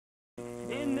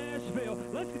Nashville.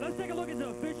 Let's take a look at the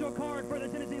official card for the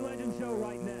Tennessee Legends show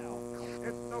right now.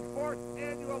 It's the 4th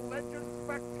annual Legends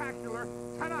Spectacular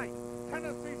tonight,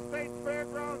 Tennessee State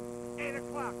Fairgrounds, 8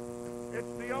 o'clock.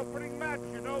 It's the opening match.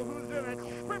 You know who's in it.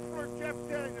 Crippler Jeff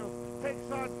Daniels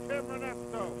takes on Tim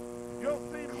Ernesto. You'll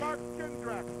see Mark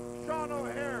Jindrak, Sean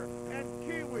O'Hare, and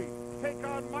Kiwi take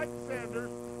on Mike Sanders,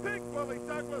 Big Willie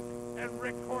Douglas, and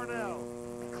Rick Cornell.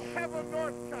 Kevin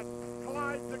Northcutt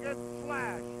collides against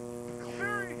Slash.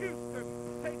 Barry Houston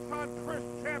takes on Chris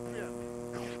Champion.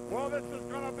 Well, this is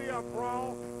going to be a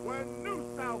brawl when New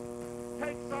South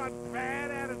takes on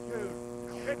Bad Attitude.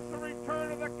 It's the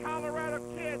return of the Colorado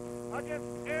Kid against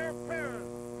Air Paris.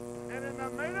 And in the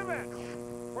main event,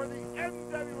 for the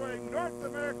NWA North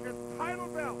American title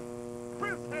belt,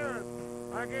 Chris Harris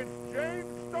against James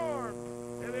Storm.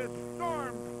 It is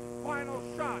Storm's final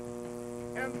shot.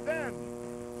 And then,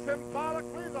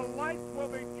 symbolically, the lights will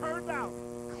be turned out.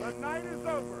 The night is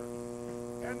over.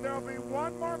 And there'll be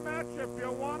one more match if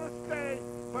you want to stay,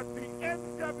 but the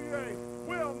NWA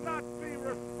will not be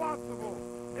responsible.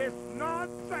 It's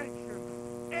non-sanctioned.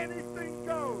 Anything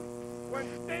goes. When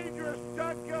Dangerous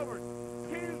Doug Gilbert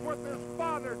teams with his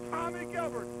father, Tommy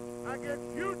Gilbert, against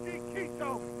Yuji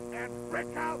Kito and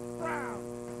Brickhouse Brown.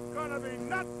 It's gonna be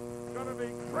nuts, gonna be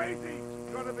crazy,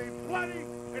 gonna be bloody,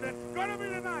 and it's gonna be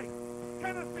tonight.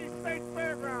 Tennessee State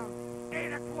Fairgrounds,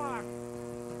 8 o'clock.